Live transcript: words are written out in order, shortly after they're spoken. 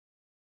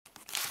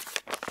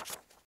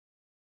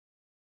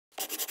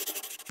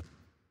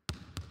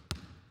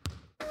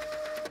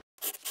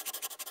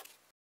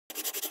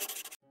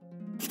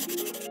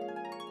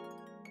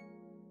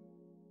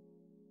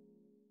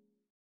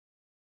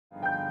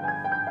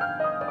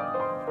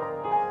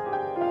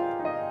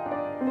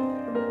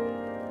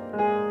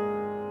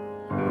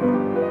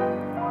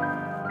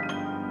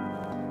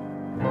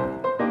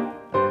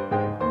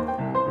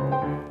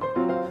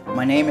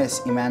name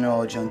is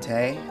Emmanuel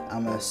John-Teye.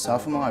 I'm a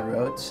sophomore at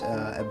Rhodes,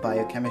 a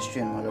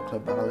biochemistry and molecular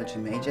biology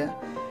major,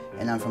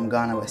 and I'm from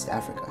Ghana, West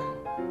Africa.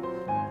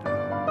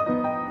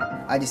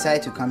 I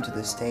decided to come to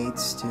the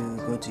States to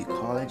go to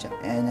college,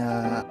 and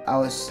I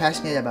was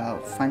passionate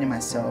about finding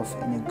myself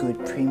in a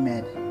good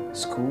pre-med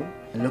school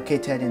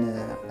located in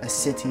a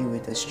city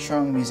with a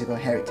strong musical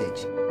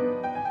heritage.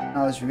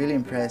 I was really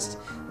impressed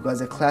because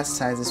the class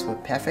sizes were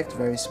perfect,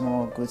 very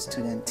small, good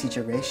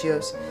student-teacher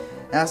ratios.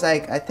 And I was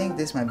like, I think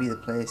this might be the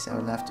place I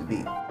would love to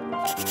be.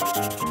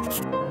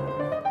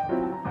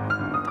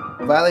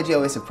 Biology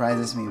always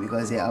surprises me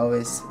because there are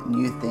always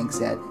new things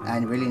that I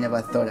really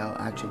never thought I would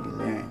actually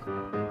learn.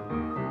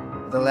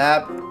 The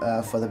lab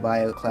for the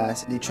bio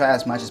class, they try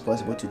as much as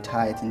possible to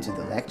tie it into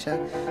the lecture,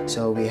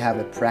 so we have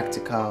a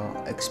practical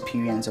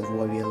experience of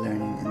what we are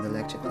learning in the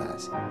lecture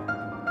class.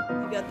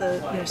 You've got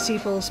the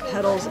sepals,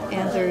 petals,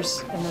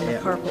 anthers, and then the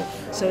carpel.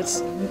 So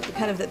it's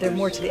kind of that they're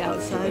more to the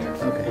outside.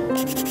 Okay.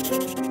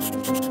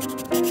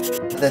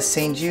 The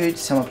St. Jude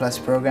Summer Plus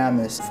program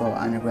is for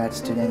undergrad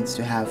students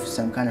to have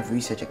some kind of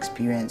research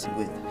experience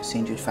with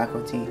St. Jude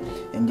faculty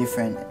in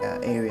different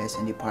areas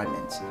and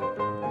departments.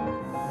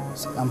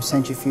 I'm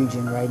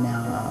centrifuging right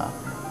now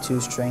 2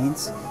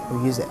 strains.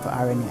 We use it for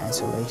RNA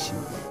isolation.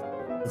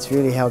 It's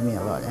really helped me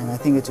a lot, and I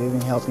think it will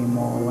even help me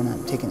more when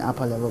I'm taking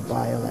upper level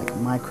bio like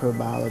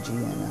microbiology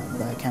and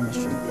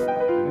biochemistry.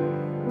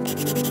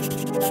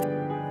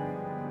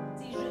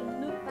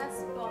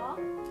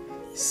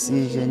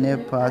 Si je ne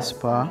passe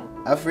pas.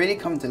 I've really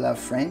come to love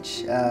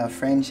French.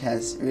 French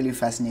has really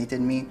fascinated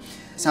me.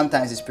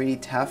 Sometimes it's pretty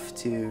tough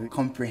to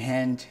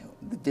comprehend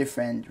the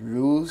different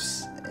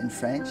rules in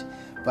French,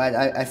 but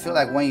I feel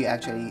like when you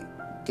actually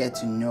get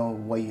to know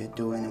what you're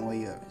doing and what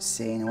you're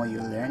saying and what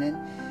you're learning,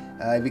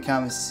 it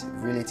becomes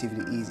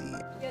relatively easy.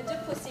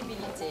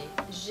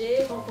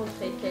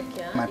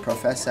 My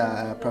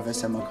professor,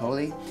 Professor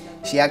Macaulay,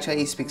 she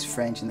actually speaks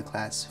French in the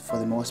class for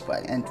the most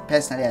part, and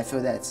personally I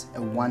feel that's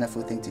a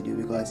wonderful thing to do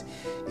because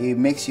it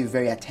makes you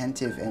very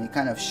attentive and it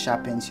kind of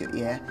sharpens your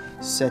ear.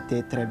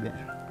 C'était très bien.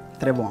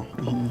 Très bon.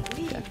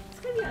 Okay.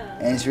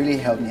 And it's really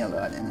helped me a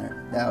lot, and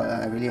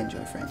I really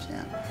enjoy French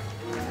now.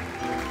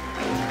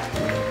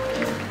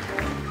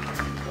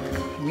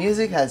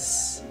 Music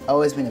has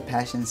always been a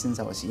passion since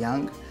I was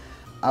young.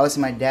 I was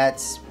in my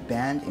dad's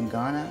band in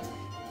Ghana.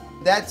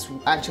 That's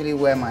actually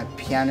where my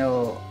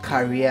piano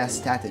career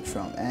started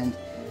from, and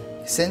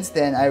since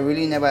then I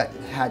really never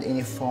had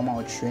any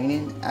formal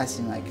training as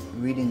in like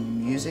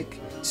reading music.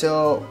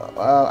 So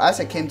as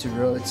I came to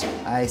Rhodes,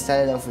 I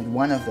started off with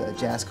one of the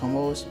jazz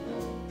combos.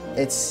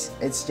 It's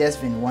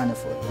just been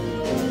wonderful.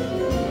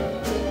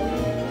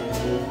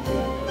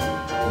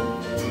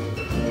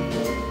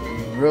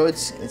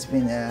 Rhodes, it's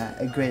been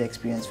a great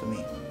experience for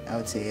me. I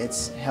would say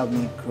it's helped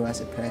me grow as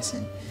a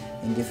person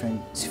in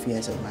different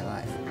spheres of my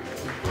life.